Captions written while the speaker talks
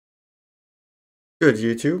Good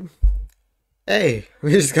YouTube. Hey,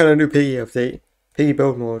 we just got a new Piggy update. Piggy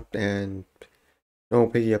build mode and no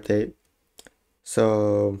Piggy update.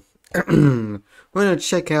 So we're gonna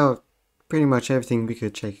check out pretty much everything we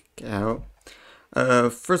could check out.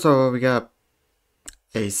 First of all, we got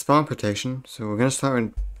a spawn protection. So we're gonna start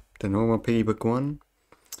with the normal Piggy book one.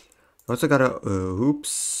 Also got a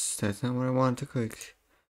oops, that's not what I wanted to click.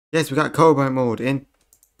 Yes, we got cobra mode in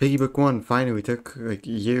Piggy book one. Finally, we took like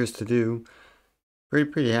years to do.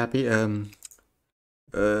 Pretty happy. We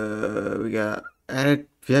got added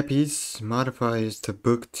VIPs modifiers to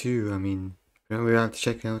book 2. I mean, we have to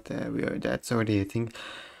check out that. That's already a thing.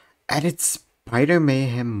 Added Spider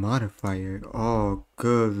Mayhem modifier. Oh,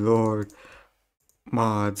 good lord.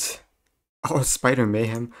 Mods. Oh, Spider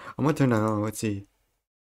Mayhem. I'm gonna turn that on. Let's see.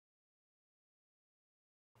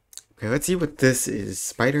 Okay, let's see what this is.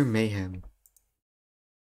 Spider Mayhem.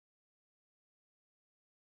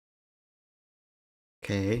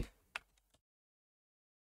 Okay.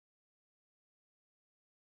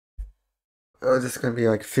 Oh, this is gonna be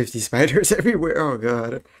like 50 spiders everywhere. Oh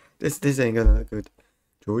god. This ain't gonna look good.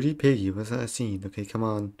 Georgie Piggy, what's that scene? Okay, come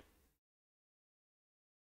on.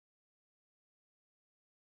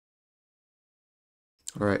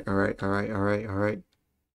 Alright.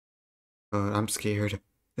 I'm scared.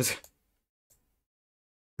 This...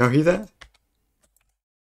 Y'all hear that?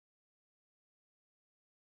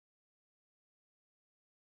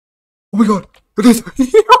 Oh my god! It is!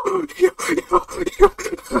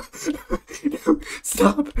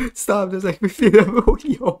 Stop! There's like 50 of them. Oh,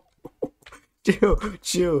 yo!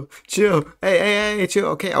 Chill. Hey, chill.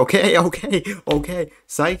 Okay.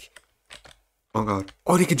 Psych. Oh god.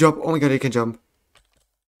 Oh, they can jump. Oh my god, they can jump.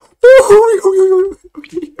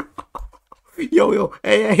 Yo.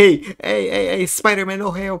 Hey, Spider-Man,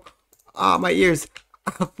 no hell. Ah, my ears.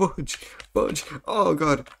 Fudge. Oh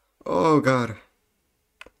god.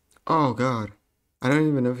 I don't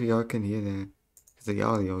even know if y'all can hear that. Because the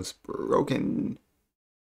audio's broken.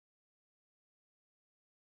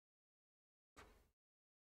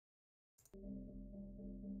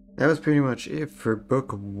 That was pretty much it for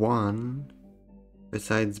book 1.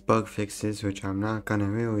 Besides bug fixes, which I'm not gonna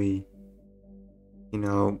really,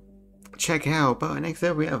 check out. But next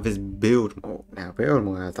up we have this build mode. Now build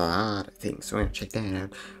mode has a lot of things, so we're gonna check that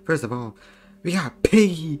out. First of all, we got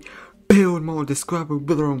Piggy build mode, describe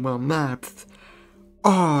build mode maps.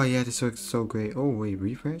 Oh yeah, this looks so great. Oh wait,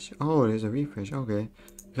 refresh? Oh, there's a refresh. Okay.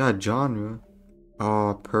 We got genre.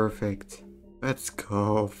 Oh, perfect. Let's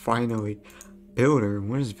go. Finally. Builder.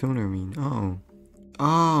 What does builder mean?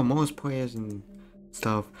 Oh, most players and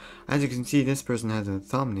stuff. As you can see, this person has a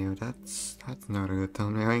thumbnail. That's not a good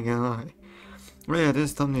thumbnail, I ain't gonna lie. Oh yeah,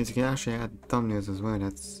 there's thumbnails. You can actually add thumbnails as well.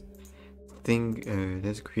 That's thing.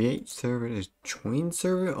 There's create server. There's join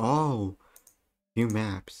server. Oh, new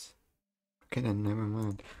maps. Okay, then never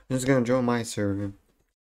mind. I'm just gonna join my server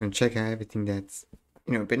and check out everything that's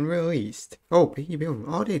been released. Oh, Piggy build.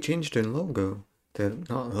 Oh, they changed the logo.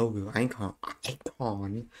 Not logo, icon.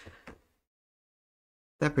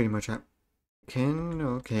 That pretty much okay. We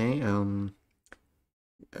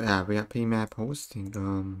got PMAP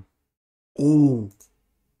hosting. Oh,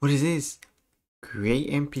 what is this?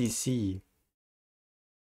 Create NPC.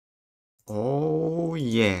 Oh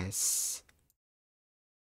yes.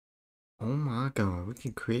 Oh my god, we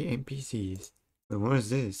can create NPCs. Wait, what is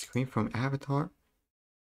this? Create from avatar?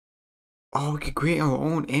 Oh, we can create our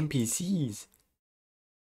own NPCs.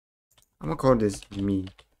 I'm gonna call this me.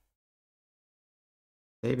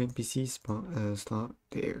 Save NPC slot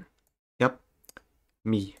there. Yep,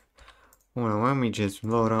 me. Hold on, let me just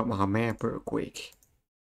load up my map real quick.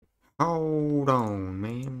 Hold on,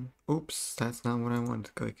 man. Oops, that's not what I wanted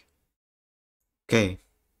to click. Okay.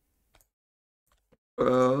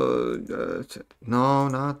 No,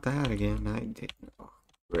 not that again. I did. Oh,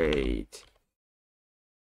 great.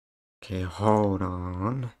 Okay, hold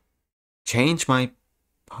on. Change my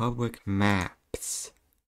public maps.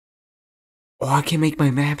 Oh, I can make my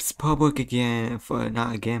maps public again.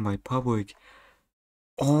 Not again, my public.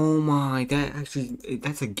 Oh my,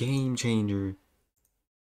 that's a game changer.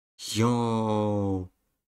 Yo.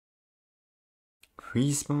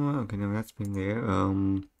 Respawn? Okay, no, that's been there.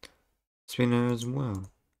 Spinner as well.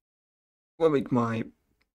 Let me make my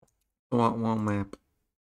one map,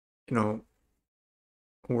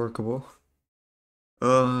 workable.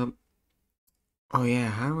 Oh yeah,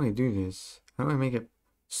 how do I do this? How do I make it?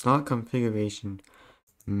 Slot configuration,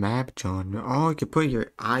 map genre. Oh, you can put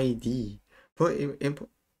your ID. Input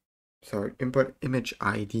image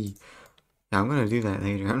ID. Yeah, I'm gonna do that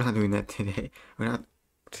later. I'm not doing that today. We're not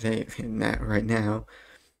today in that right now.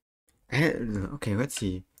 Okay, let's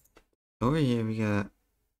see. Over here we got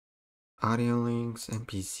audio links,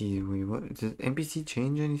 NPC. Wait, what? Does NPC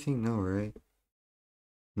change anything? No, right?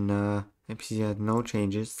 Nah, NPC had no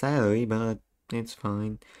changes, sadly, but it's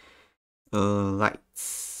fine.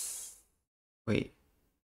 Lights. Wait.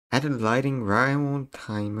 Added lighting, rival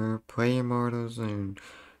timer, player models, and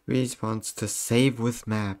response to save with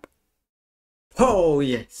map. Oh,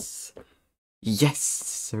 yes! Yes,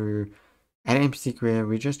 sir. At NPC Creator,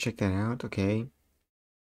 we just checked that out, okay.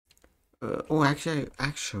 Oh,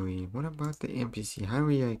 actually, what about the NPC? How do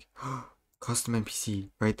we, like, custom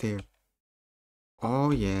NPC, right there.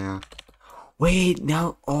 Oh, yeah. Wait,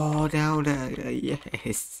 now, oh, now that,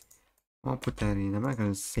 yes. I'll put that in. I'm not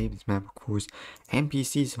gonna save this map, of course.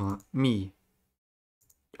 NPCs want me.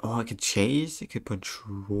 Oh, I could chase? I could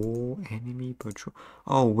patrol, enemy, patrol.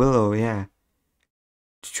 Oh, Willow, yeah.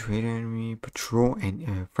 Trade enemy, patrol,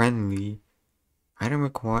 and friendly. Item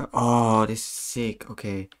required. Oh, this is sick.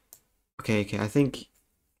 Okay. Okay, I think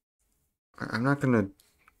I'm not gonna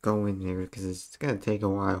go in there because it's gonna take a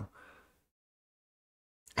while.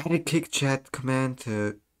 Add a kick chat command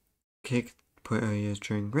to kick players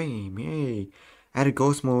during game. Yay! Add a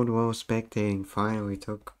ghost mode while spectating. Finally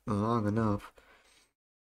took long enough.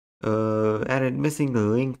 Added missing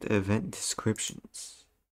linked event descriptions.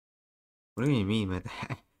 What do you mean by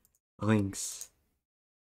that? Links.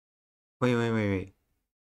 Wait.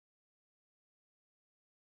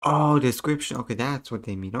 Oh, description. Okay, that's what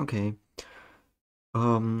they mean. Okay.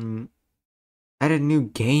 Added new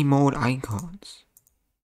game mode icons.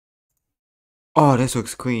 Oh, this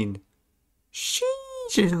looks clean. Sheesh.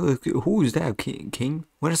 Who's that? King?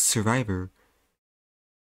 What is Survivor?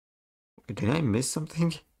 Did I miss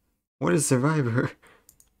something? What is Survivor?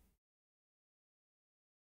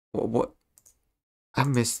 What? I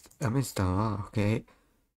missed a lot. Okay.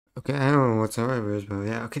 Okay, I don't know what Survivor is, but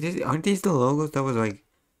yeah. Okay, aren't these the logos that was like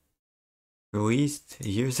released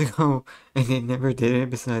years ago and they never did it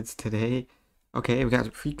besides today? Okay, we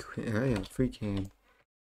got free. Yeah, free can.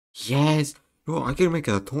 Yes! Bro, I could make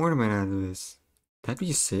a tournament out of this. That'd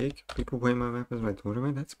be sick. People play my map as my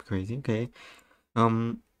tournament? That's crazy. Okay.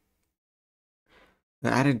 I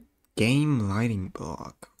added game lighting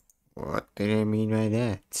block. What did I mean by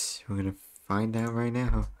that? We're gonna find out right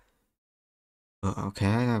now.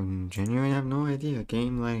 Okay, genuinely have no idea.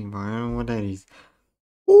 Game lighting block. I don't know what that is.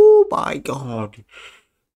 Oh my god.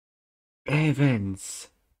 Events.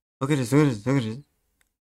 Look at this. Where's it going?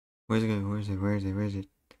 Where is it?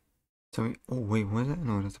 Tell me. Oh, wait, what is that?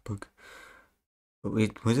 No, that's a book.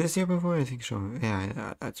 Wait, was this here before? I think so.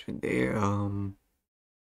 Yeah, that's been there.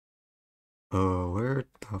 Where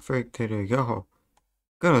the frick did it go?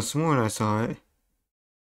 Could have sworn I saw it.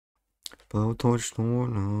 Blowtorch door,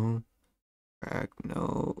 no. Crack,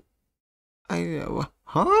 no.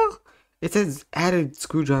 Huh? It says added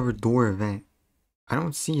screwdriver door event. I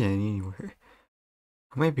don't see it anywhere.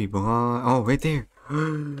 I might be blind. Oh, right there.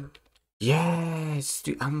 Yes,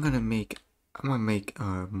 dude. I'm gonna make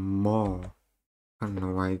a mall. I don't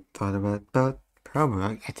know why I thought about that. Probably.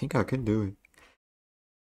 I think I could do it.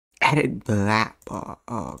 Added black ball.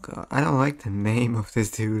 Oh god. I don't like the name of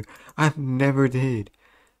this dude. I've never did.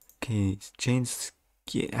 Okay, change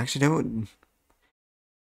skin. Actually, that would.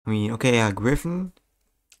 I mean, okay, Griffin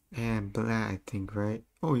and black. I think, right?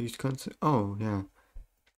 Oh, use constant. Oh, yeah,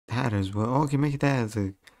 that as well. Oh, okay, make that as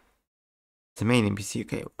the main NPC.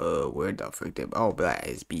 Okay. Where the frick did? Oh, black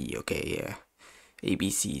is B. Okay, yeah.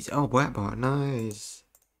 ABCs. Oh, black ball. Nice.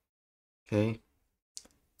 Okay.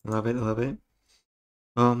 Love it.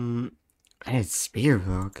 Added spear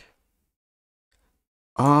block.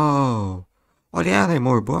 Oh. Oh, they added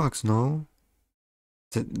more blocks, no?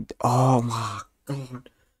 Oh my god.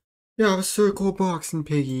 Yeah, a circle box in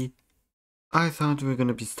Piggy. I thought we were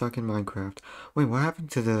gonna be stuck in Minecraft. Wait, what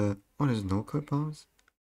happened to the... What is no clip bombs?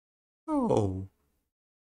 Oh.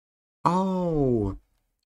 Oh.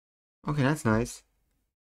 Okay, that's nice.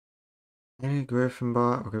 Added Griffin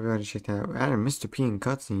bot. Okay, we gotta check that out. Added Mr. P in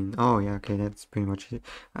cutscene. Oh, yeah, okay, that's pretty much it.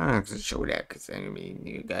 I don't have to show that because, I mean,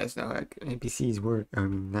 you guys know how NPCs work. I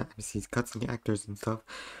mean, not NPCs, cutscene actors and stuff.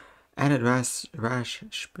 Added Rash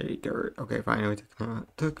Spader. Okay, finally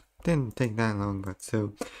didn't take that long, but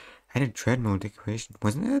still. Added treadmill decoration.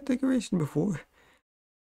 Wasn't that a decoration before?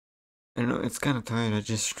 I know it's kind of tired. I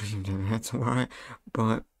just streamed it. That's why.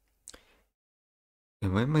 But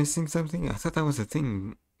am I missing something? I thought that was a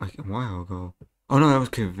thing like a while ago. Oh no, that was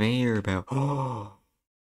conveyor belt. Oh,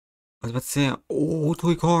 I was about to say. Oh,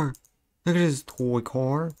 toy car. Look at this toy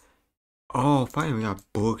car. Oh, finally we got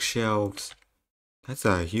bookshelves. That's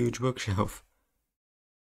a huge bookshelf.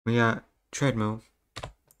 We got treadmill.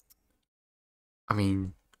 I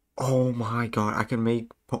mean, Oh my god, I can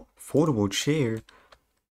make foldable chair.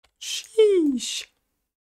 Sheesh.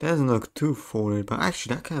 That doesn't look too folded, but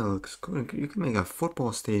actually that kind of looks good. You can make a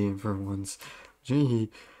football stadium for once. Gee.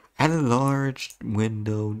 Add a large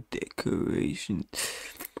window decoration.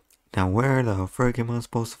 Now where the frick am I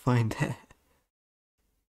supposed to find that?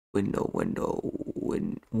 Window.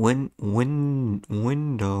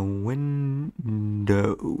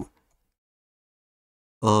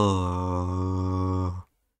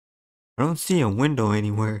 I don't see a window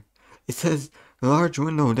anywhere. It says large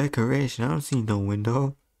window decoration. I don't see no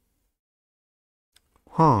window.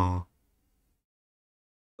 Huh.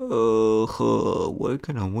 What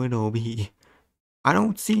can a window be? I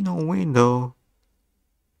don't see no window.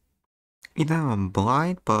 Either I'm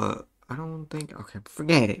blind, but I don't think. Okay,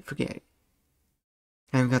 forget it.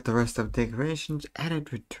 I haven't got the rest of decorations.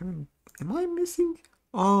 Added return. Am I missing?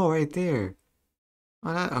 Oh, right there.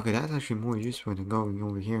 Oh, okay, that's actually more useful than going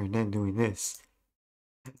over here and then doing this.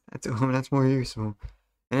 That's more useful.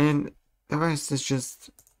 And the rest is just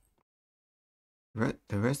the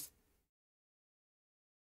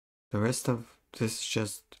rest of this is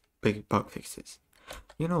just big bug fixes.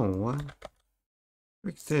 You know what?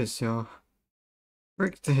 Fix this, y'all.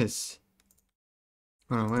 Fix this.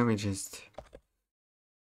 Hold on, let me just.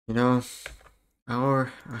 You know, I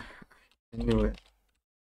knew it.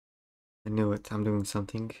 I knew it. I'm doing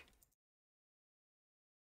something.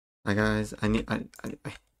 Hi guys, I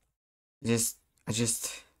just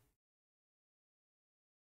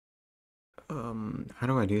how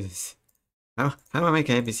do I do this? How do I make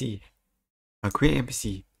an NPC? I'll create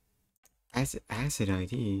NPC. Acid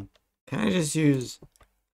ID. Can I just use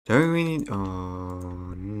do we need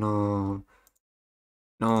oh no.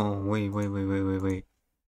 No, wait.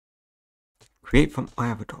 Create from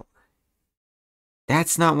avatar.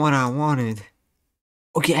 That's not what I wanted.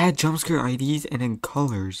 Okay, add jumpscare IDs and then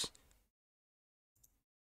colors.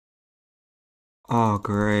 Oh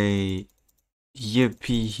great.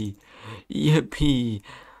 Yippee. Yippee.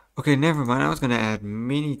 Okay, never mind. I was gonna add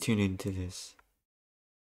mini tune into this.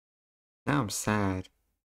 Now I'm sad.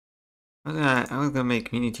 I was gonna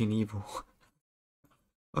make mini tune evil.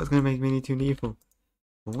 I was gonna make mini tune evil.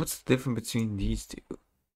 But what's the difference between these two?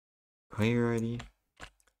 Player ID?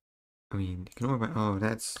 I mean, ignore my. Oh,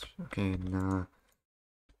 that's. Okay, nah.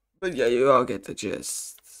 But yeah, you all get the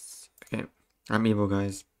gist. Okay, I'm evil,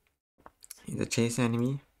 guys. He's a chase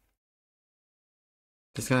enemy.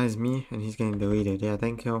 This guy is me, and he's getting deleted. Yeah,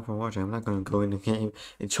 thank you all for watching. I'm not gonna go in the game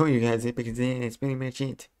and show you guys it because it's pretty much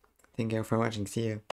it. Thank you all for watching. See ya.